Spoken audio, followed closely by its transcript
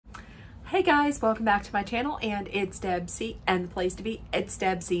Hey guys, welcome back to my channel, and it's Debsy, and the place to be, it's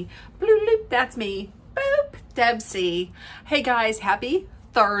Debsy. Bloop, bloop, that's me. Boop, Debsy. Hey guys, happy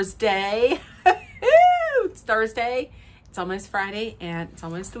Thursday. It's Thursday, it's almost Friday, and it's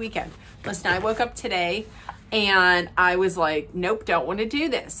almost the weekend. Listen, I woke up today, and I was like, nope, don't want to do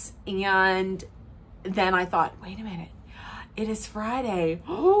this. And then I thought, wait a minute, it is Friday.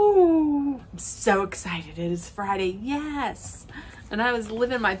 Oh, I'm so excited, it is Friday, yes. And I was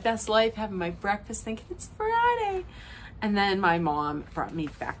living my best life, having my breakfast, thinking it's Friday. And then my mom brought me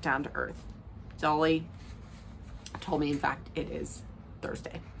back down to earth. Dolly told me, in fact, it is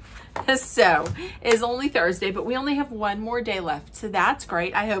Thursday. So it is only Thursday, but we only have one more day left. So that's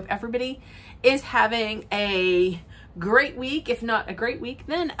great. I hope everybody is having a great week. If not a great week,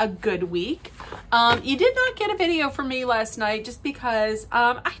 then a good week. You did not get a video from me last night just because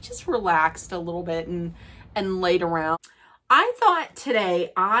I just relaxed a little bit and laid around. I thought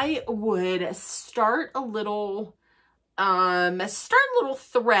today I would start a little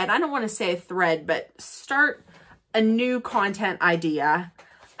thread. I don't want to say a thread, but start a new content idea.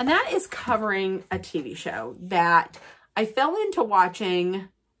 And that is covering a TV show that I fell into watching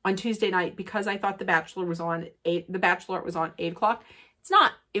on Tuesday night because I thought The Bachelor was on The Bachelorette was on 8 o'clock. It's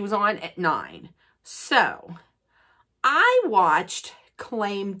not. It was on at 9. So I watched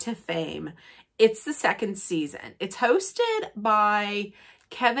Claim to Fame. It's the second season. It's hosted by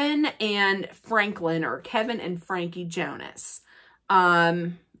Kevin and Franklin, or Kevin and Frankie Jonas,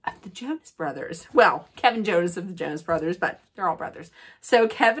 of the Jonas Brothers. Well, Kevin Jonas of the Jonas Brothers, but they're all brothers. So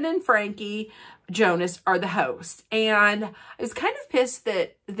Kevin and Frankie Jonas are the hosts. And I was kind of pissed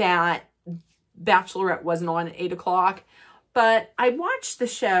that Bachelorette wasn't on at 8 o'clock, but I watched the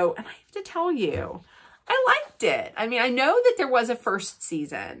show and I have to tell you, I liked it. I mean, I know that there was a first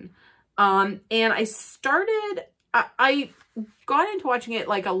season. And I got into watching it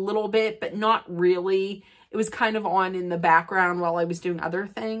like a little bit, but not really. It was kind of on in the background while I was doing other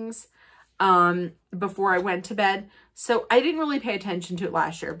things, before I went to bed. So I didn't really pay attention to it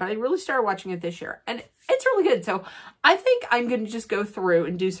last year, but I really started watching it this year, and it's really good. So I think I'm going to just go through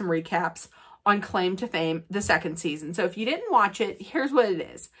and do some recaps on Claim to Fame, the second season. So if you didn't watch it, here's what it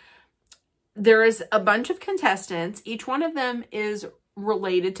is. There is a bunch of contestants. Each one of them is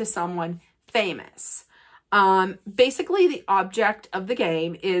related to someone famous. Basically, the object of the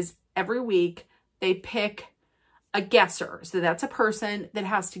game is every week they pick a guesser. So that's a person that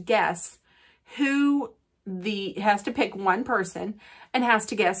has to guess has to pick one person and has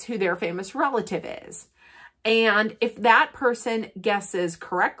to guess who their famous relative is. And if that person guesses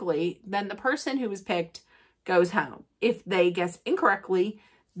correctly, then the person who was picked goes home. If they guess incorrectly,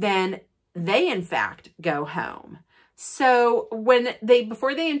 then they in fact go home. So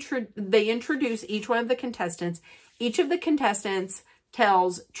before they introduce each one of the contestants, each of the contestants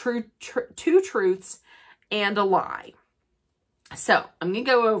tells two truths and a lie. So I'm going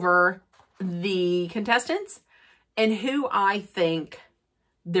to go over the contestants and who I think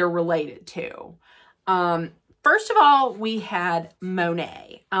they're related to. First of all, we had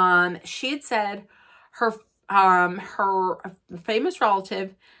Monet. She had said her famous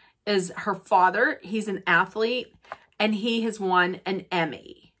relative is her father. He's an athlete, and he has won an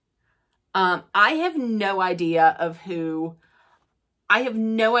Emmy. I have no idea of who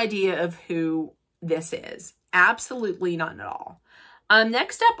this is. Absolutely none at all.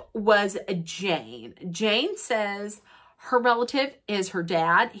 Next up was Jane. Jane says her relative is her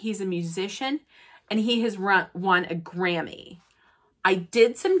dad. He's a musician, and he has won a Grammy. I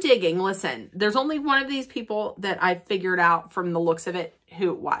did some digging. Listen, there's only one of these people that I figured out from the looks of it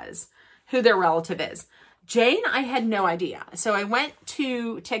who their relative is. Jane, I had no idea. So I went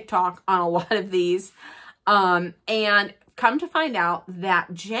to TikTok on a lot of these, and come to find out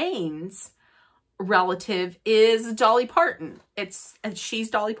that Jane's relative is Dolly Parton. She's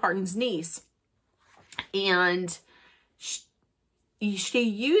Dolly Parton's niece. And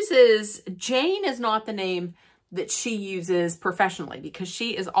Jane is not the name that she uses professionally, because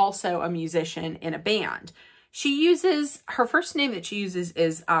she is also a musician in a band. Her first name that she uses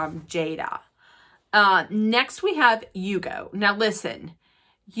is Jada. Next we have Hugo. Now listen,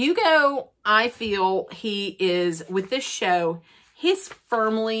 Hugo, I feel he is, with this show, he's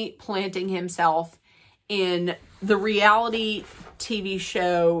firmly planting himself in the reality TV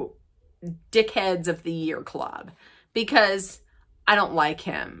show Dickheads of the Year Club, because I don't like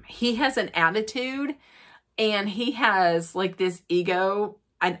him. He has an attitude, and he has like this ego,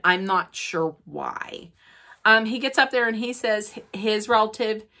 and I'm not sure why. He gets up there and he says his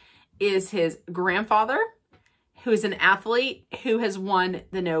relative is his grandfather, who is an athlete who has won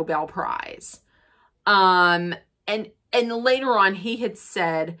the Nobel Prize. And later on, he had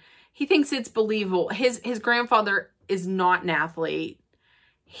said he thinks it's believable. His grandfather is not an athlete.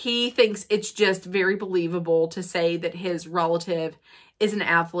 He thinks it's just very believable to say that his relative is an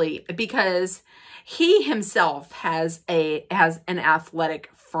athlete because he himself has an athletic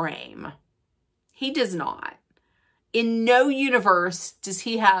frame. He does not. In no universe does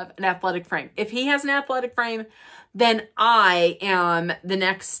he have an athletic frame. If he has an athletic frame, then I am the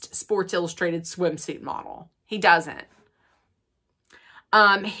next Sports Illustrated swimsuit model. He doesn't.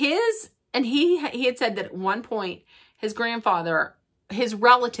 He had said that at one point, his grandfather, his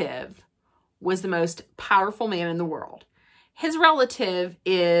relative, was the most powerful man in the world. His relative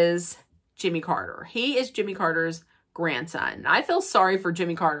is Jimmy Carter. He is Jimmy Carter's grandson. I feel sorry for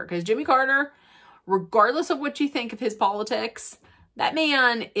Jimmy Carter because Jimmy Carter, regardless of what you think of his politics, that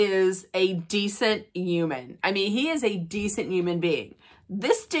man is a decent human. I mean, he is a decent human being.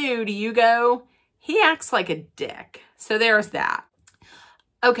 This dude, Hugo, he acts like a dick. So there's that.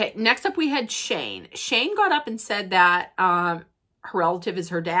 Okay, next up we had Shane. Shane got up and said that her relative is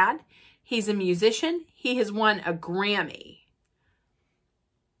her dad. He's a musician. He has won a Grammy.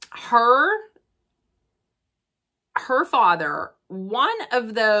 Her father, one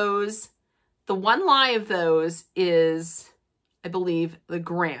of those, the one lie of those is, I believe, the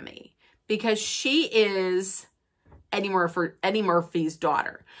Grammy, because she is Eddie Murphy's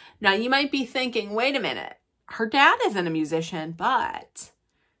daughter. Now, you might be thinking, wait a minute, her dad isn't a musician, but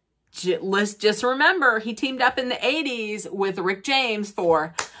let's just remember, he teamed up in the 80s with Rick James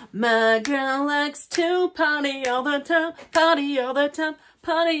for My Girl Likes to Party All the Time, Party All the Time,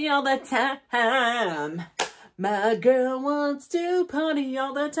 Party All the Time. My girl wants to party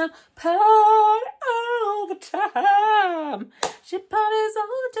all the time, party all the time. She parties all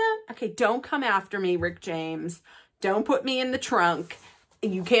the time. Okay, don't come after me, Rick James. Don't put me in the trunk.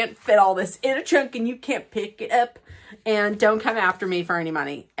 You can't fit all this in a trunk and you can't pick it up. And don't come after me for any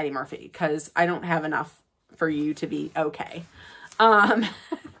money, Eddie Murphy, because I don't have enough for you to be okay.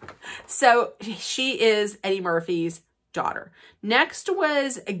 So she is Eddie Murphy's daughter. Next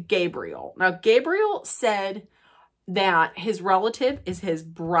was Gabriel. Now, Gabriel said that his relative is his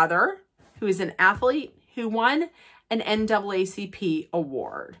brother, who is an athlete who won an NAACP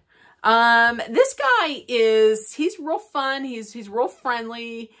award. This guy he's real fun. He's real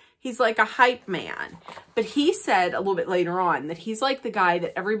friendly. He's like a hype man. But he said a little bit later on that he's like the guy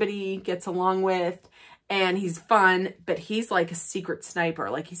that everybody gets along with and he's fun, but he's like a secret sniper.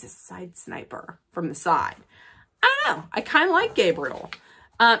 Like he's a side sniper from the side. I don't know. I kind of like Gabriel.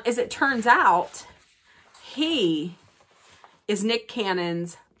 As it turns out, he is Nick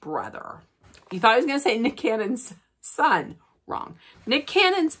Cannon's brother. You thought I was going to say Nick Cannon's son. Wrong. Nick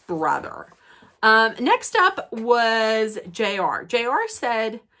Cannon's brother. Next up was JR. JR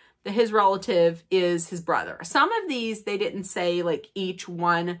said that his relative is his brother. Some of these, they didn't say like each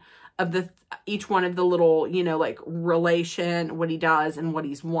one of the little, you know, like relation, what he does and what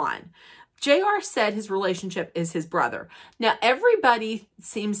he's won. JR said his relationship is his brother. Now, everybody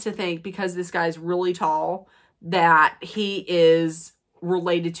seems to think because this guy's really tall that he is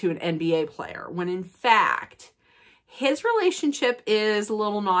related to an NBA player, when in fact, his relationship is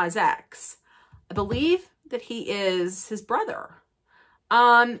Lil Nas X. I believe that he is his brother.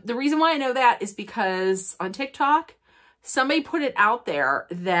 The reason why I know that is because on TikTok, somebody put it out there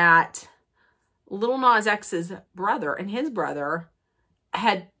that Lil Nas X's brother and his brother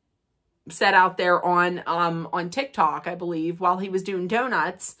had said out there on TikTok, I believe, while he was doing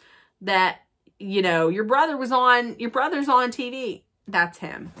donuts, that, you know, your brother's on TV. That's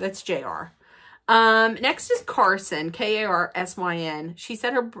him. That's JR. Next is Carson, Karsyn. She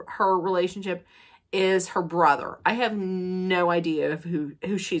said her relationship is her brother. I have no idea of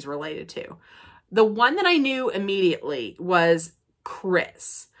who she's related to. The one that I knew immediately was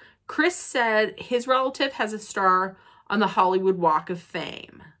Chris. Chris said his relative has a star on the Hollywood Walk of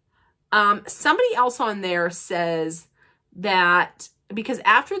Fame. Somebody else on there says that because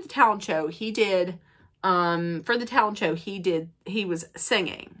after the talent show, he was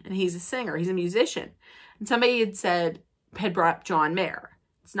singing, and he's a singer, he's a musician. And somebody had brought up John Mayer.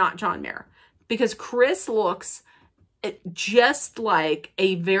 It's not John Mayer, because Chris looks just like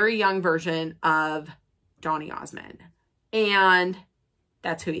a very young version of Donny Osmond. And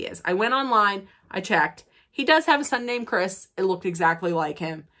that's who he is. I went online, I checked. He does have a son named Chris. It looked exactly like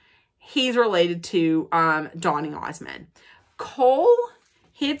him. He's related to Donny Osmond. Cole,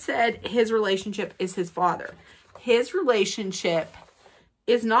 he had said his relationship is his father. His relationship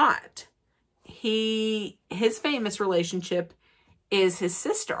is not. His famous relationship is his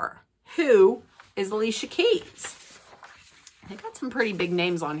sister, who is Alicia Keys. They got some pretty big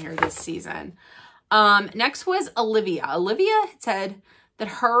names on here this season. Next was Olivia. Olivia said that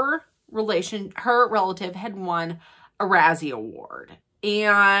her relative had won a Razzie Award.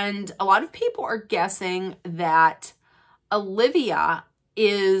 And a lot of people are guessing that Olivia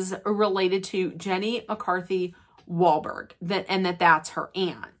is related to Jenny McCarthy Wahlberg, and that's her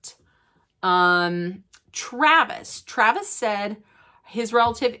aunt. Travis said his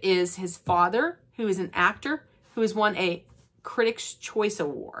relative is his father, who is an actor who has won a Critics' Choice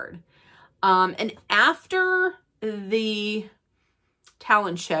Award. And after the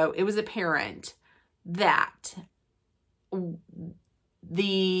talent show, it was apparent that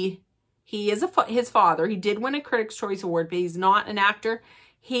his father, he did win a Critics' Choice Award, but he's not an actor.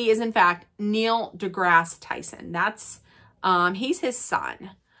 He is, in fact, Neil deGrasse Tyson. That's, he's his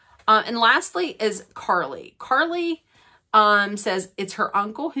son. And lastly is Carly. Carly says it's her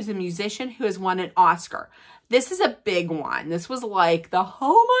uncle, who's a musician, who has won an Oscar. This is a big one. This was like the,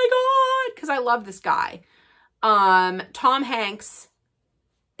 oh my God, because I love this guy. Tom Hanks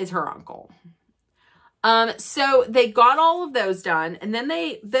is her uncle. So they got all of those done, and then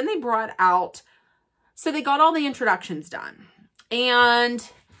they brought out, so they got all the introductions done, and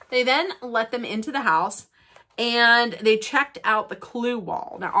they then let them into the house, and they checked out the clue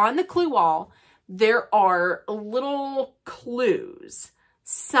wall. Now, on the clue wall, there are little clues.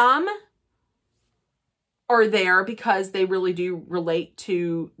 Some are there because they really do relate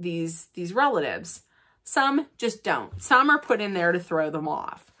to these relatives. Some just don't. Some are put in there to throw them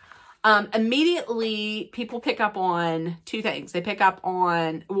off. Immediately, people pick up on two things. They pick up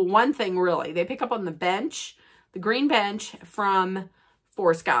on, well, one thing really. They pick up on the bench, the green bench from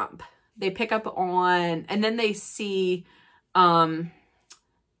Forrest Gump. They pick up on, and then they see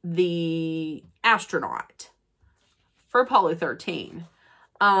the astronaut for Apollo 13.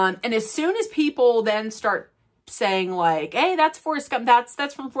 And as soon as people then start saying like, hey, that's Forrest Gump,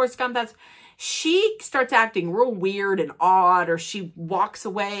 that's from Forrest Gump, she starts acting real weird and odd, or she walks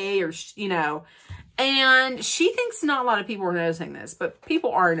away, or, you know, and she thinks not a lot of people are noticing this, but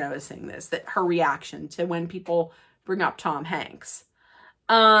people are noticing this, that her reaction to when people bring up Tom Hanks.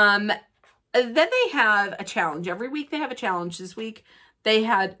 Then they have a challenge. Every week they have a challenge. This week they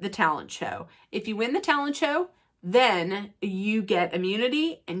had the talent show. If you win the talent show, then you get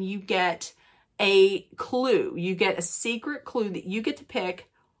immunity and you get a clue. You get a secret clue that you get to pick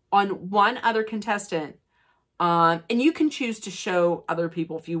on one other contestant, and you can choose to show other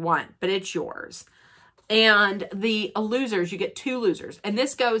people if you want, but it's yours. And the losers, you get 2 losers, and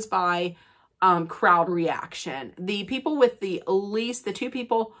this goes by crowd reaction. The people with the 2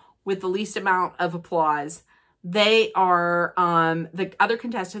 people with the least amount of applause, they are, the other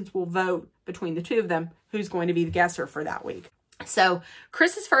contestants will vote between the 2 of them who's going to be the guesser for that week. So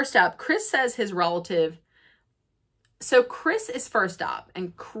Chris is first up. Chris says his relative, so Chris is first up,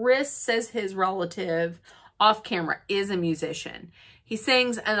 and Chris says his relative off camera is a musician. He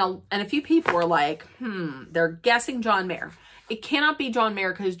sings, and a few people are like, they're guessing John Mayer. It cannot be John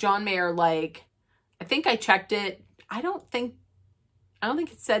Mayer, because John Mayer, like, I think I checked it. I don't think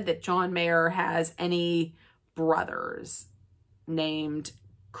it said that John Mayer has any brothers named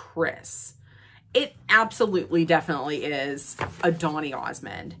Chris. It absolutely, definitely is a Donny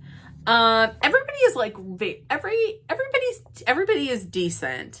Osmond. Everybody is like, everybody is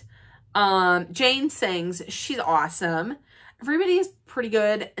decent. Jane sings, she's awesome. Everybody is pretty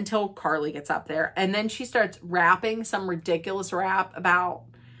good until Carly gets up there. And then she starts rapping some ridiculous rap about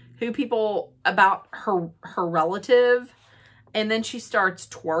about her relative. And then she starts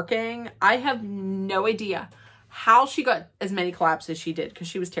twerking. I have no idea how she got as many claps as she did, because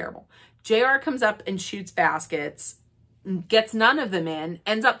she was terrible. JR comes up and shoots baskets, gets none of them in,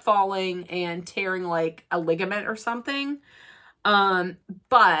 ends up falling and tearing like a ligament or something.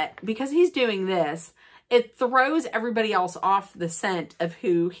 But because he's doing this, it throws everybody else off the scent of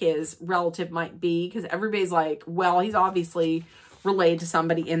who his relative might be, because everybody's like, well, he's obviously related to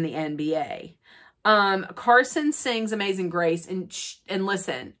somebody in the NBA. Carson sings Amazing Grace, and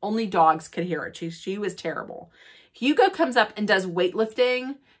listen, only dogs could hear it. She was terrible. Hugo comes up and does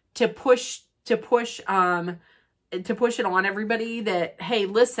weightlifting to push it on everybody that, hey,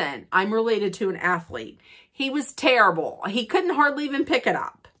 listen, I'm related to an athlete. He was terrible. He couldn't hardly even pick it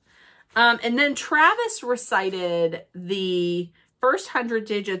up. And then Travis recited the first 100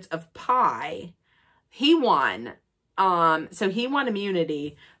 digits of pi. He won. So he won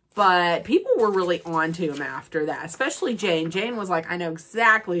immunity, but people were really on to him after that, especially Jane. Jane was like, I know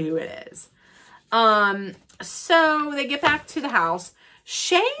exactly who it is. So they get back to the house.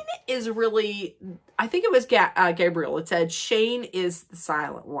 Shane is really, I think it was Gabriel. It said Shane is the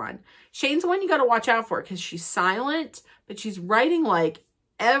silent one. Shane's the one you got to watch out for, because she's silent, but she's writing like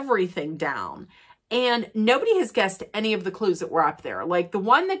everything down. And nobody has guessed any of the clues that were up there. Like the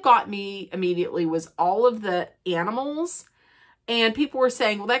one that got me immediately was all of the animals. And people were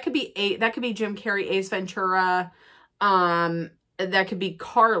saying, well, that could be Jim Carrey, Ace Ventura. That could be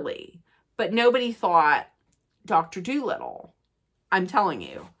Carly. But nobody thought Dr. Dolittle. I'm telling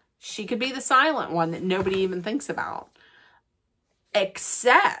you. She could be the silent one that nobody even thinks about.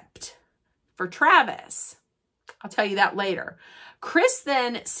 Except for Travis. I'll tell you that later. Chris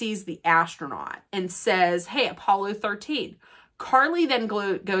then sees the astronaut and says, hey, Apollo 13. Carly then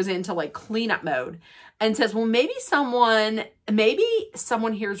goes into like cleanup mode and says, well, maybe someone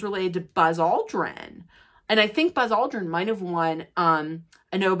here is related to Buzz Aldrin. And I think Buzz Aldrin might have won a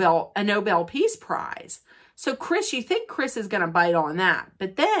Nobel Peace Prize. So Chris, you think Chris is going to bite on that.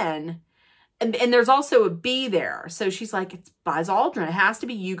 But then, and there's also a B there. So she's like, it's Buzz Aldrin. It has to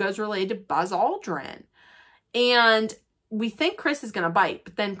be Hugo's related to Buzz Aldrin. And we think Chris is going to bite.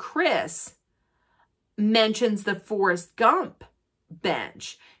 But then Chris mentions the Forrest Gump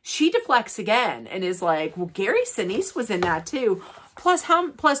bench. She deflects again and is like, well, Gary Sinise was in that too. Plus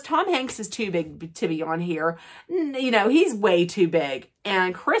Tom Hanks is too big to be on here. You know, he's way too big.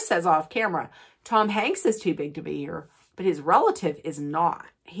 And Chris says off camera, Tom Hanks is too big to be here, but his relative is not.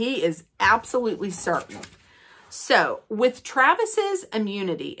 He is absolutely certain. So with Travis's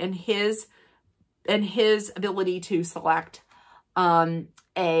immunity and his ability to select a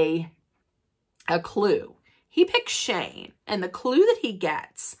clue, he picks Shane. And the clue that he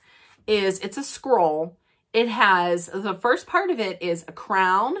gets is, it's a scroll. It has, the first part of it is a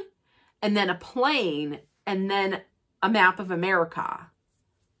crown, and then a plane, and then a map of America.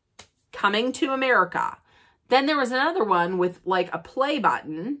 Coming to America. Then there was another one with like a play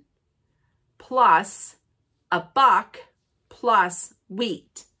button, plus a buck, plus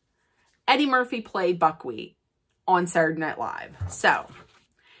wheat. Eddie Murphy played Buckwheat on Saturday Night Live. So,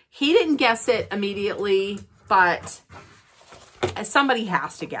 he didn't guess it immediately, but somebody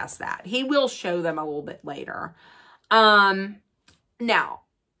has to guess that. He will show them a little bit later. Now,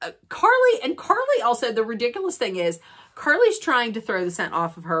 Carly also, the ridiculous thing is, Carly's trying to throw the scent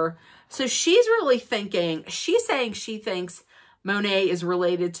off of her. So she's really thinking, she's saying she thinks Monet is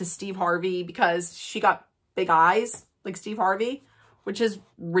related to Steve Harvey because she got big eyes like Steve Harvey, which is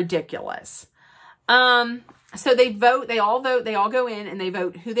ridiculous. So they all go in and they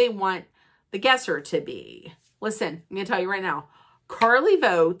vote who they want the guesser to be. Listen, I'm going to tell you right now. Carly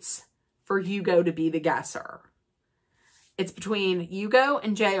votes for Hugo to be the guesser. It's between Hugo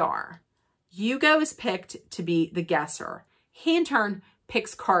and JR. Hugo is picked to be the guesser. He, in turn,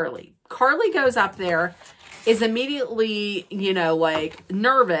 picks Carly. Carly goes up there, is immediately, you know, like,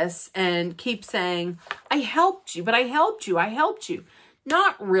 nervous and keeps saying, I helped you, but I helped you, I helped you.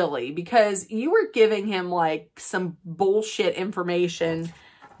 Not really, because you were giving him, like, some bullshit information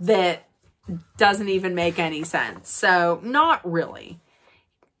that doesn't even make any sense. So, not really.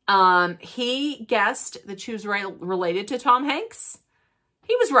 He guessed that she was related to Tom Hanks.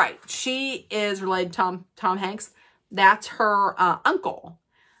 He was right. She is related to Tom Hanks. That's her uncle.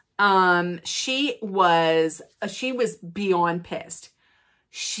 She was beyond pissed.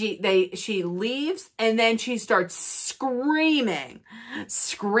 She leaves and then she starts screaming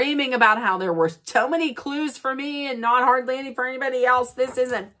about how there were so many clues for me and not hardly any for anybody else. This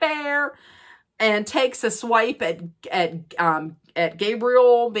isn't fair. And takes a swipe at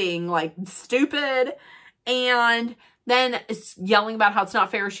Gabriel being like stupid, and then yelling about how it's not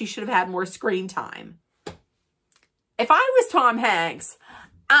fair. She should have had more screen time. If I was Tom Hanks,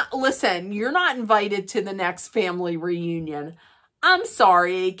 listen, you're not invited to the next family reunion. I'm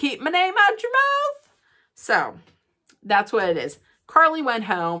sorry. Keep my name out your mouth. So that's what it is. Carly went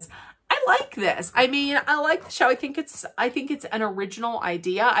home. I like this. I mean, I like the show. I think it's an original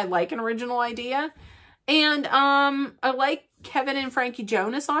idea. I like an original idea. And I like Kevin and Frankie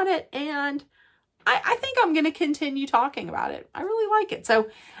Jonas on it. And I think I'm going to continue talking about it. I really like it. So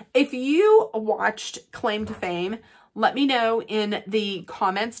if you watched Claim to Fame, let me know in the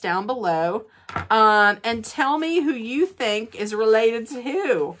comments down below. And tell me who you think is related to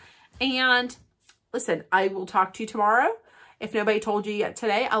who. And listen, I will talk to you tomorrow. If nobody told you yet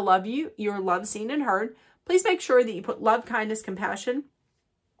today, I love you. You're loved, seen, and heard. Please make sure that you put love, kindness, compassion,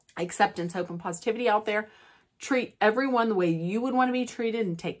 acceptance, hope, and positivity out there. Treat everyone the way you would want to be treated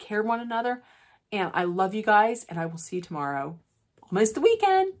and take care of one another. And I love you guys, and I will see you tomorrow. Almost the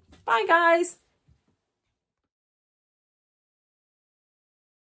weekend. Bye, guys.